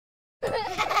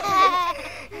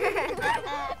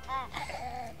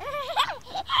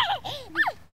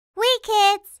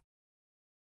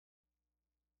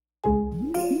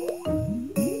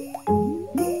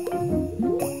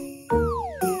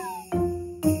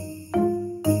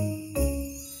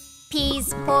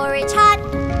porridge hot,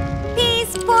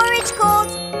 pease porridge cold.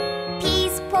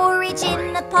 Pease porridge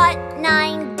in the pot,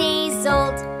 9 days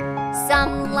old.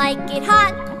 Some like it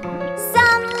hot,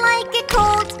 some like it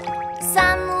cold.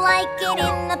 Some like it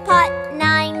in the pot,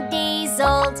 9 days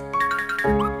old.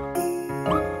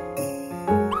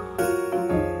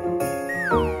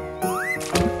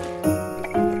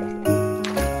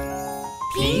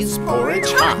 Pease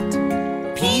porridge hot,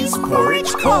 pease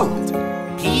porridge cold.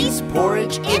 Pease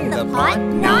porridge in the pot,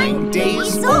 9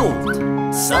 days old.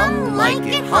 Some like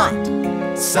it hot,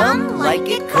 some like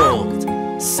it cold.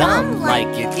 Some like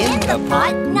it in the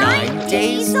pot, 9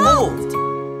 days old.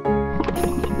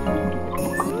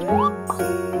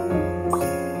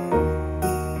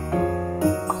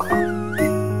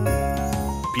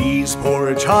 Pease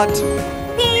porridge hot,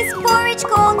 Pease porridge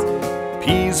cold.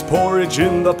 pease porridge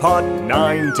in the pot,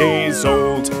 9 days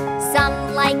old.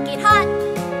 Some like it hot,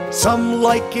 Some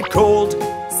like it cold,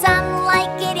 some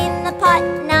like it in the pot,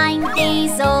 9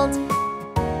 days old.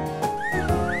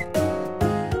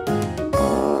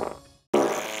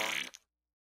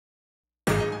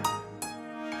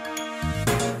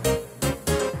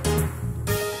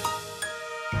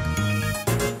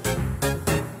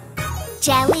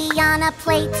 Jelly on a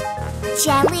plate,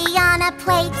 jelly on a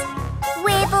plate.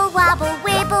 Wibble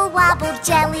wobble,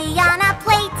 jelly on a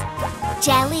plate.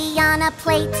 Jelly on a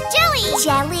plate,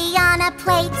 jelly on a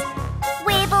plate.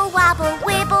 Wibble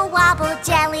wobble,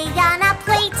 jelly on a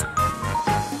plate.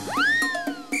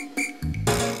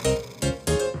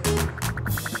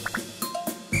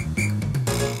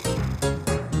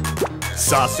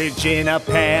 sausage in a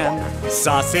pan,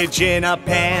 sausage in a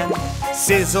pan.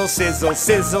 Sizzle, sizzle,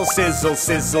 sizzle, sizzle,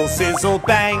 sizzle, sizzle,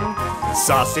 bang.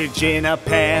 Sausage in a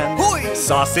pan,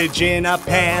 sausage in a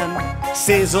pan.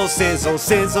 Sizzle, sizzle,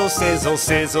 sizzle, sizzle,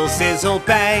 sizzle, sizzle,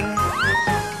 bang.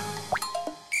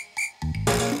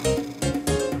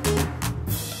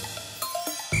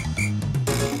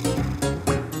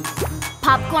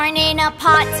 Popcorn in a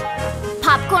pot,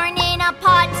 popcorn in a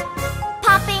pot.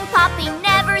 Popping, popping,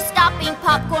 never stopping.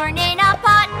 Popcorn in a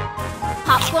pot,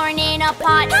 popcorn in a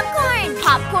pot. Popcorn,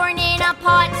 popcorn in a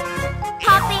pot.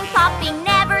 Popping, popping,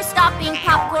 never stopping.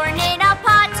 Popcorn in a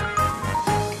pot.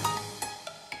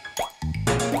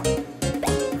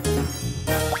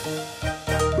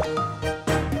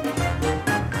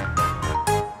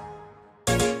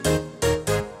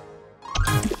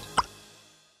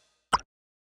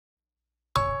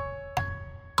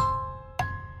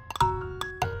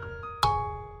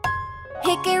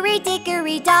 Hickory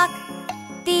dickory dock,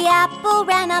 the apple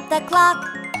ran up the clock.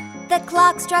 The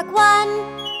clock struck 1.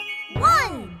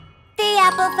 1. The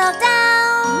apple fell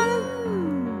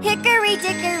down. Hickory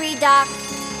dickory dock.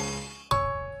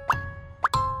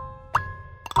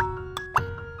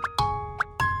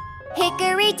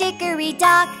 Hickory dickory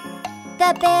dock,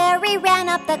 the berry ran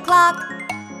up the clock.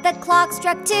 The clock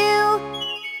struck 2.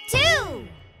 2.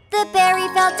 The berry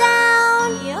fell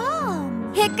down.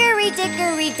 Yum. Hickory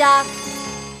dickory dock.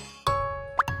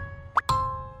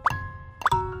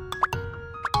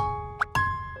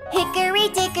 Hickory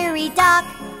dickory dock,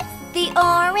 the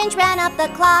orange ran up the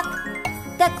clock.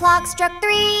 The clock struck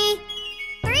 3.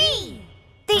 3.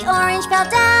 The orange fell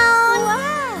down.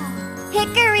 Wow.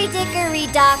 Hickory dickory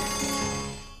dock.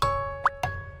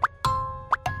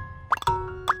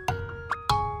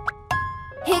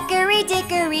 Hickory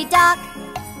dickory dock,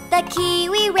 the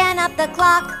kiwi ran up the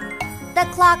clock. The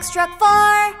clock struck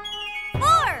 4.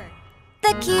 4.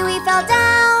 The kiwi fell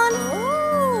down.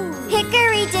 Ooh.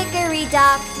 Hickory dickory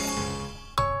dock.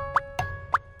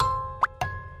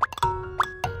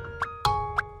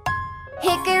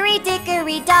 Hickory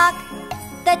dickory dock,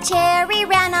 the cherry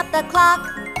ran up the clock.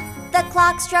 The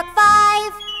clock struck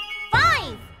 5.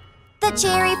 5. The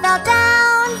cherry fell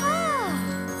down.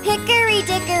 Hickory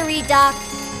dickory dock.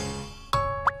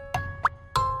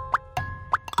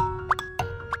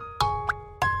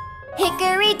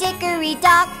 Hickory dickory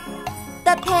dock,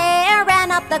 the pear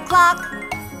ran up the clock.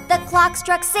 The clock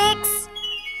struck 6.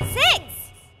 6.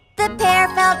 The pear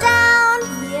fell down.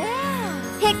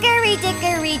 Yeah. Hickory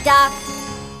dickory dock.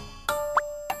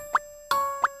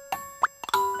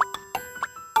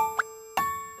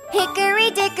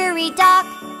 Hickory dickory dock,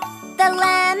 the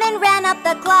lemon ran up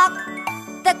the clock.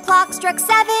 The clock struck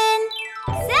 7.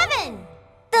 7.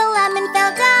 The lemon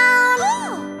fell down.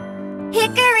 Ooh.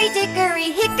 Hickory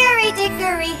dickory, hickory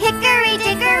dickory, hickory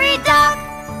dickory dock.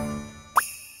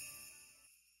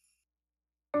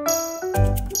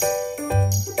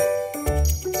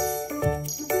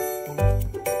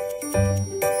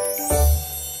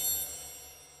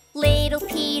 Little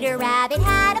Peter Rabbit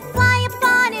had a fly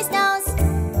upon his nose.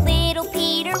 Little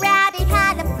Peter Rabbit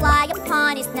had a fly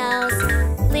upon his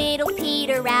nose.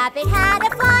 Rabbit had a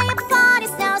fly upon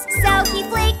his nose, so he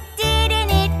flicked it and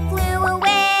it flew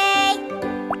away.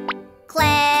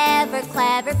 Clever,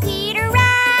 clever Peter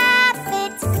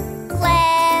Rabbit.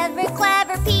 Clever,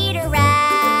 clever Peter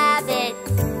Rabbit.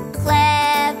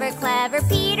 Clever, clever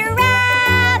Peter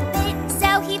Rabbit.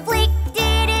 So he flicked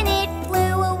it and it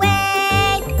flew away.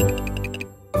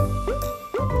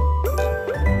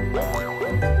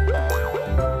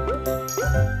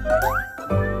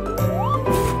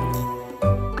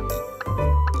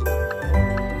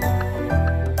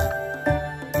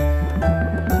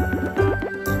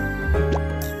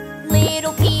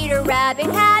 Little Peter Rabbit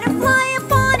had a fly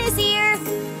upon his ear.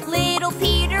 Little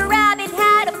Peter Rabbit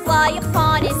had a fly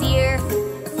upon his ear.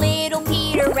 Little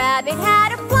Peter Rabbit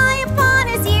had a fly upon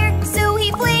his ear, so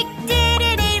he flicked it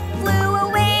and it flew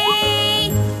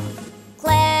away.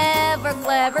 Clever,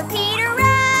 clever Peter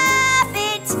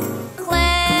Rabbit.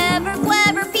 Clever,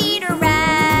 clever Peter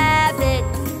Rabbit.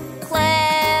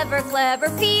 Clever, clever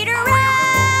Peter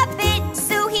Rabbit.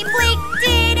 So he flicked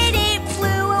it and it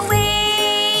flew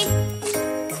away.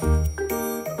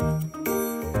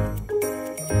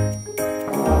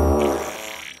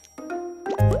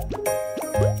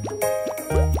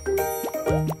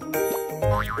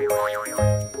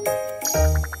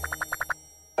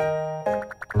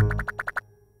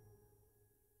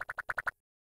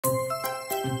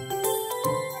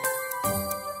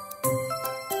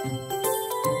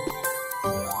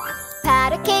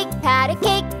 Pat a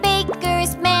cake,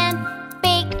 baker's man.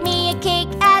 Bake me a cake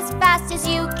as fast as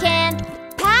you can.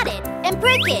 Pat it and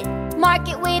prick it, mark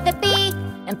it with a B,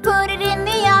 and put it in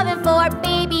the oven for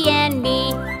baby and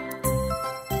me.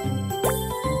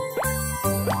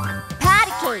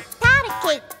 Pat a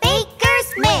cake,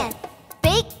 baker's man.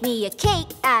 Bake me a cake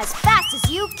as fast as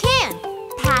you can.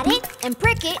 Pat it and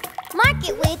prick it, mark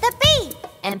it with a B,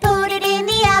 and put it in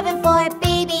the oven for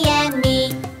baby and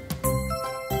me.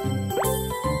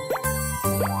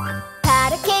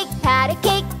 Pat a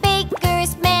cake,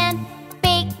 baker's man.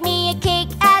 Bake me a cake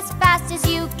as fast as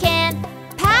you can.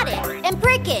 Pat it and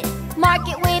prick it, mark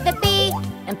it with a B,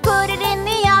 and put it in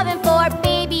the oven for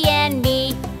baby and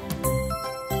me.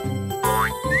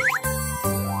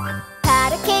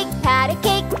 Pat a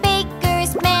cake,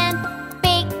 baker's man.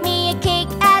 Bake me a cake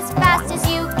as fast as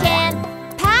you can.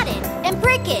 Pat it and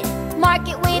prick it, mark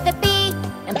it with a B,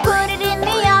 and put it in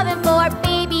the oven for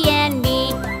baby and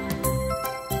me.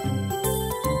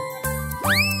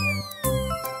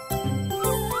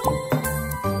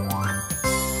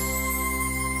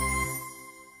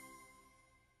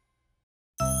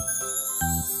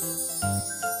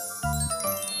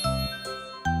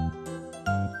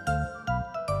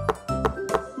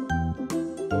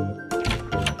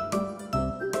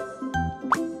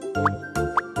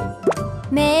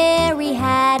 Mary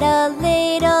had a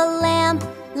little lamb,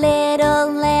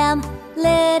 little lamb,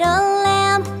 little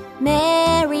lamb.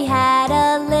 Mary had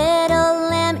a little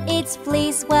lamb, its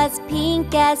fleece was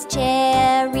pink as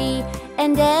cherry.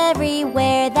 And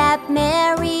everywhere that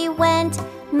Mary went,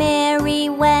 Mary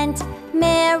went,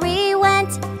 Mary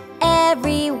went.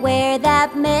 Everywhere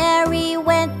that Mary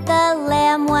went, the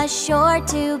lamb was sure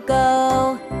to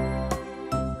go.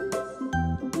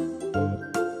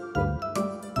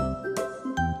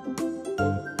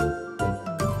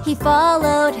 He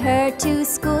followed her to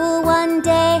school one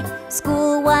day,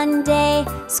 school one day,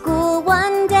 school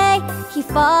one day. He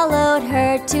followed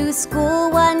her to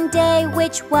school one day,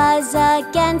 which was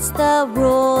against the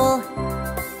rule.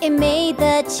 It made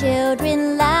the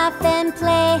children laugh and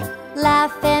play,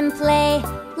 laugh and play,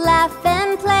 laugh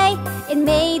and play. It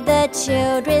made the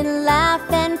children laugh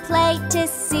and play to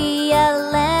see a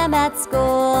lamb at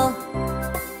school.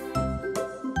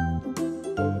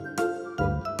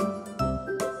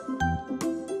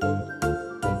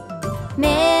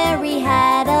 Mary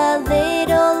had a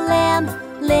little lamb,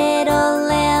 little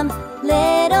lamb,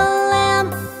 little lamb.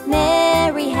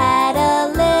 Mary had a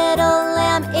little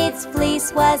lamb, its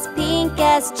fleece was pink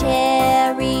as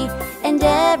cherry. And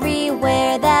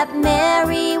everywhere that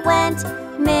Mary went,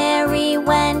 Mary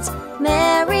went,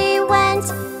 Mary went.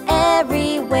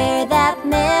 Everywhere that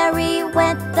Mary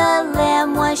went, the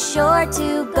lamb was sure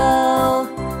to go.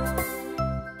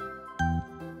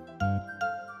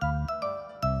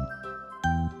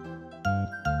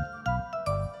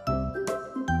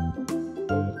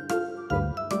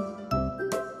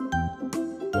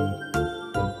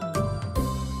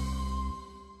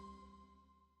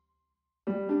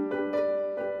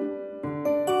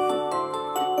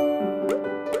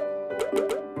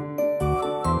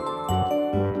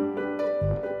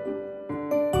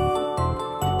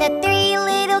 The three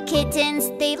little kittens,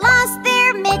 they lost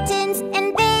their mittens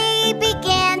and they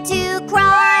began to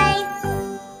cry.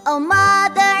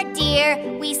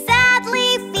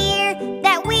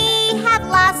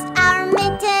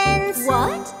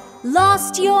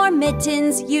 Lost your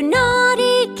mittens, you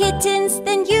naughty kittens,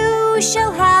 then you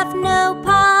shall have no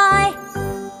pie.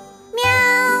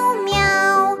 Meow,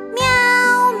 meow,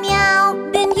 meow, meow,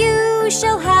 then you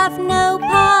shall have no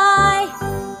pie.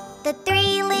 The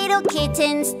three little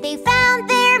kittens, they found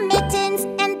their mittens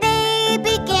and they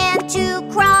began to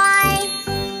cry.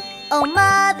 Oh,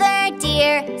 mother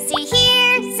dear, see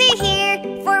here,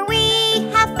 for we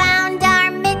have found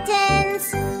our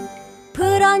mittens.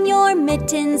 Put on your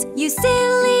mittens, you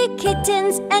silly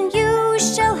kittens, and you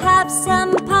shall have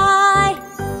some pie.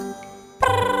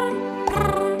 Prr,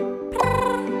 prr,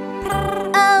 prr,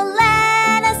 prr. Oh,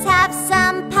 let us have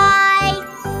some pie.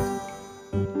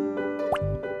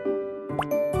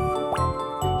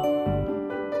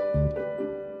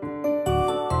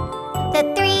 The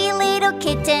three little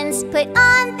kittens put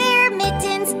on their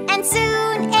mittens and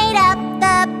soon ate up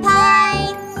the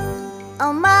pie.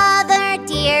 Oh, mother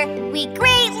dear, we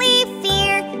greatly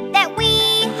fear that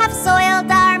we have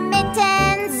soiled our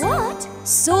mittens. What?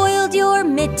 Soiled your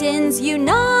mittens, you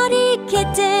naughty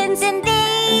kittens, and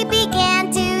they began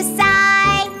to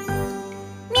sigh.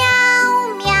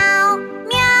 Meow, meow,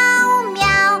 meow,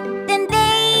 meow, then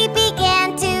they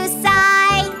began to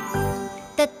sigh.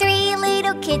 The three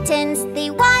little kittens,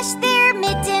 they washed their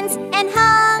mittens and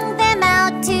hung them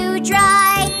out to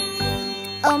dry.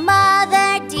 Oh,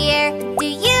 mother dear, do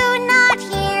you not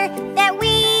hear that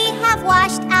we have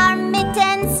washed our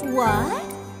mittens? What?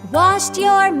 Washed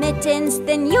your mittens,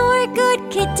 then you're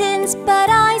good kittens, but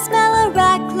I smell a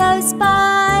rat close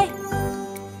by.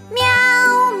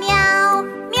 Meow, meow,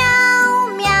 meow,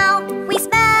 meow, we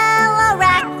smell a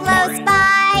rat close by.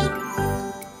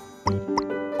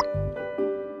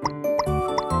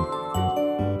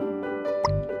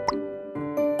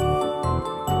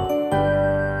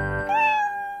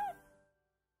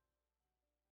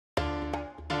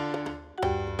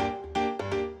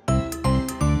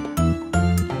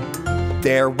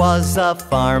 There was a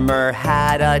farmer,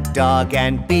 had a dog,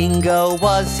 and Bingo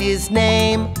was his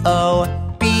name.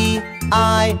 O-B-I-N-G-O,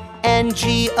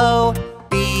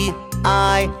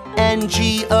 B-I-N-G-O,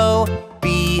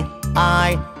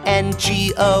 B-I-N-G-O,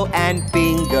 and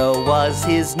Bingo was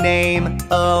his name.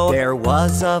 Oh, there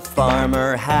was a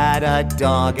farmer, had a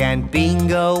dog, and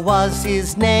Bingo was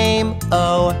his name.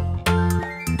 O-I-N-G-O,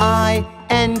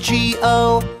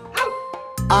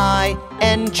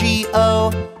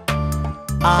 I-N-G-O,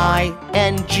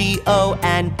 I-N-G-O,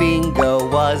 and Bingo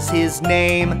was his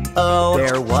name. Oh,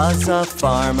 there was a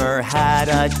farmer, had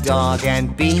a dog,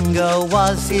 and Bingo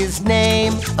was his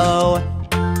name. O-N-G-O,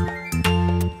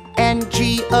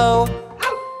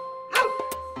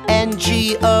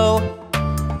 N-G-O,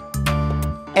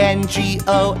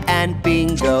 N-G-O, and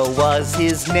Bingo was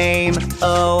his name.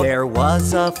 Oh, there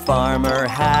was a farmer,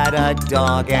 had a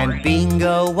dog, and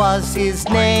Bingo was his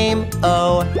name.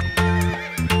 Oh,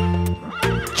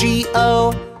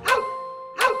 G-O,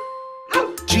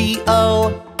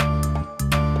 G-O,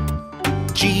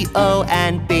 G-O,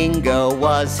 and Bingo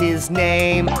was his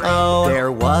name. Oh,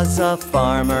 there was a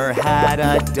farmer, had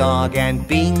a dog, and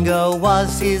Bingo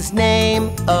was his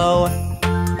name. Oh,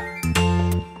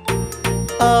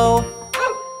 O,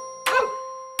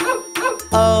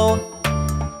 O,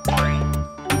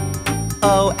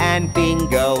 O, and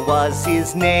Bingo was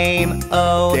his name.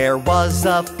 Oh, there was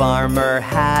a farmer,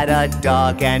 had a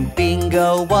dog, and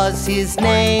Bingo was his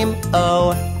name.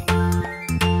 Oh,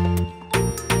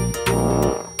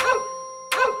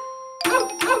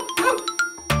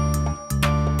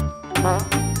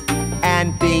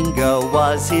 and Bingo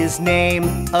was his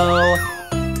name. Oh,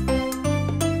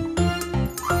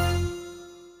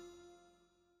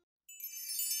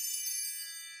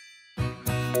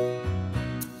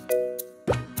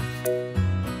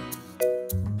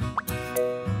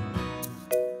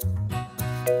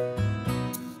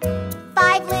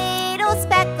 5 little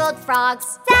speckled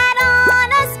frogs sat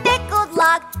on a speckled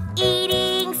log,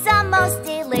 eating some most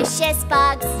delicious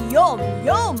bugs. Yum,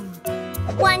 yum!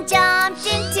 One jumped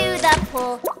into the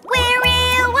pool, where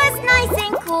it was nice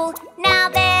and cool. Now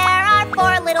there are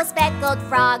 4 little speckled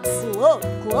frogs. Glub,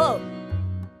 glub!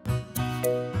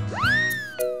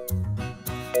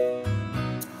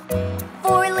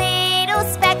 4 little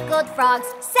speckled frogs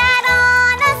sat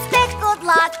on a speckled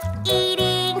log,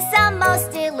 eating some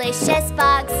most delicious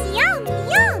bugs. Yum,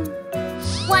 yum!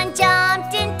 One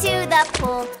jumped into the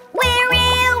pool, where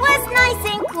it was nice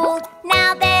and cool.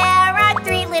 Now there are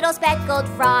 3 little speckled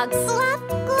frogs. Glub,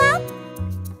 glub!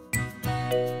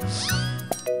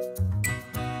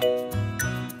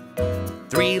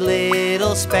 Three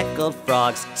little speckled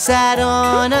frogs sat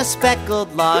on a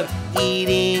speckled log,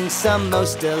 eating some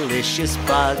most delicious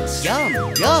bugs.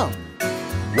 Yum, yum!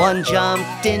 One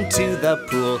jumped into the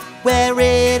pool where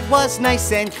it was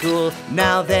nice and cool.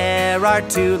 Now there are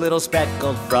two little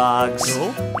speckled frogs.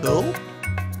 No.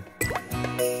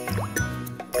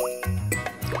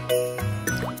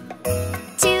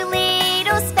 Two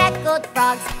little speckled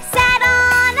frogs sat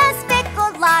on a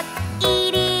speckled log,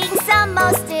 eating some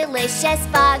most delicious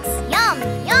bugs. Yum,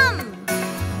 yum!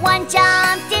 One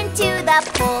jumped into the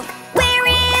pool where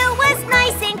it was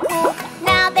nice and cool.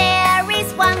 Now there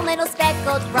is one little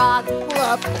speckled frog.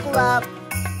 Glub, glub.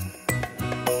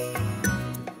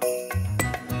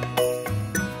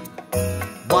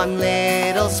 One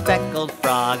little speckled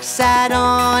frog sat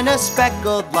on a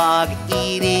speckled log,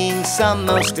 eating some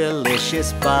most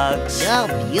delicious bugs. Yum,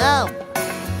 yum.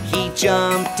 He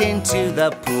jumped into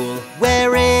the pool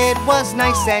where it was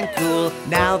nice and cool.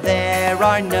 Now there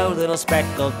are no little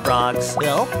speckled frogs.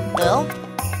 Help, help.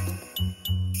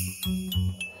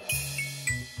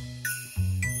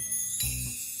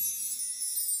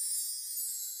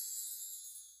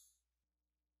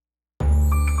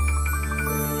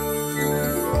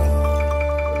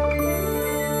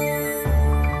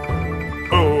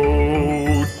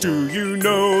 Do you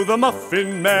know the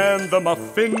Muffin Man, the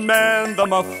Muffin Man, the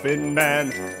Muffin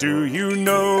Man? Do you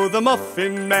know the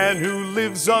Muffin Man who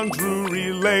lives on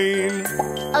Drury Lane?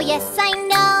 Oh yes, I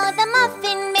know the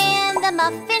Muffin Man, the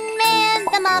Muffin Man,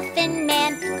 the Muffin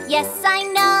Man. Yes, I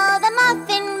know the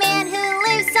Muffin Man who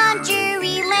lives on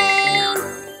Drury Lane.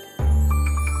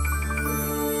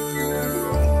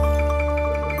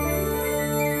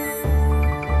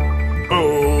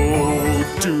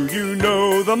 Oh, do you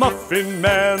know the Muffin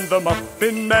Man, the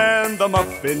Muffin Man, the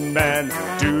Muffin Man?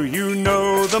 Do you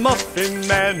know the Muffin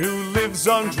Man who lives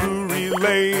on Drury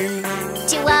Lane?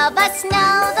 Two of us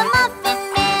know the Muffin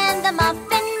Man, the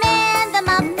Muffin Man, the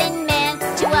Muffin Man.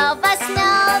 Two of us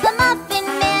know the Muffin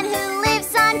Man who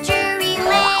lives on Drury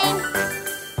Lane.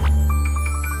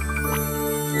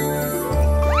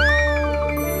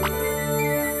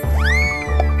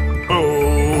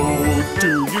 Oh,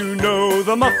 do you know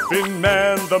the Muffin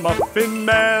Man, the Muffin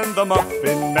Man, the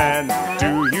Muffin Man?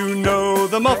 Do you know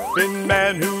the Muffin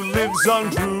Man who lives on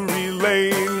Drury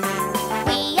Lane?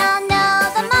 We all know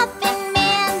the Muffin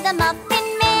Man, the Muffin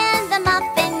Man, the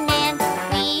Muffin Man.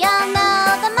 We all know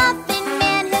the Muffin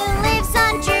Man who lives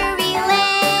on Drury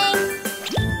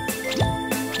Lane.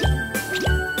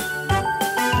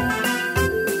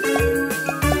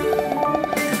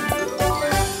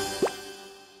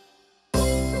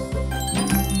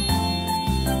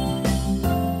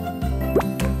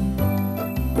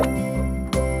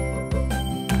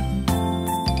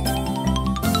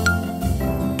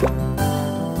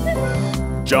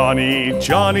 Johnny,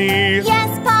 Johnny,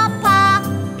 Yes, Papa.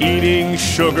 eating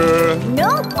sugar,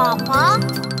 No, Papa.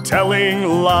 telling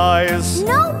lies.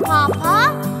 No, Papa.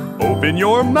 Open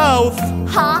your mouth.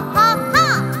 Ha, ha, ha.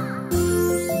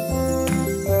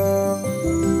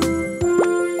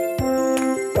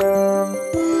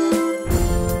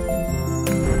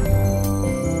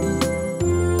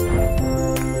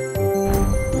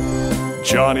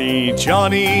 Johnny,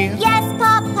 Johnny, Yes,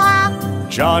 Papa.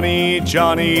 Johnny,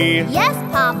 Johnny. Yes,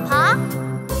 Papa.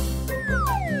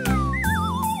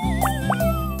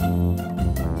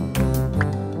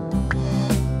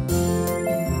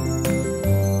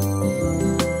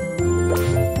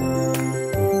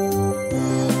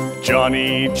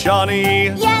 Johnny, Johnny,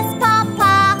 Yes,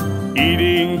 Papa.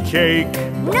 eating cake,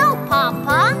 No,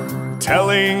 Papa.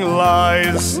 telling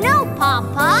lies. No,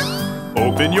 Papa.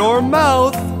 Open your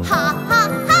mouth. Ha, ha,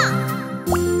 ha.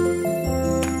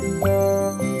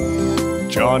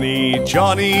 Johnny,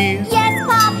 Johnny, Yes,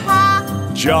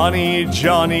 Papa. Johnny,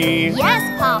 Johnny, Yes,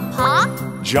 Papa.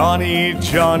 Johnny,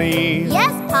 Johnny.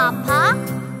 Yes, Papa.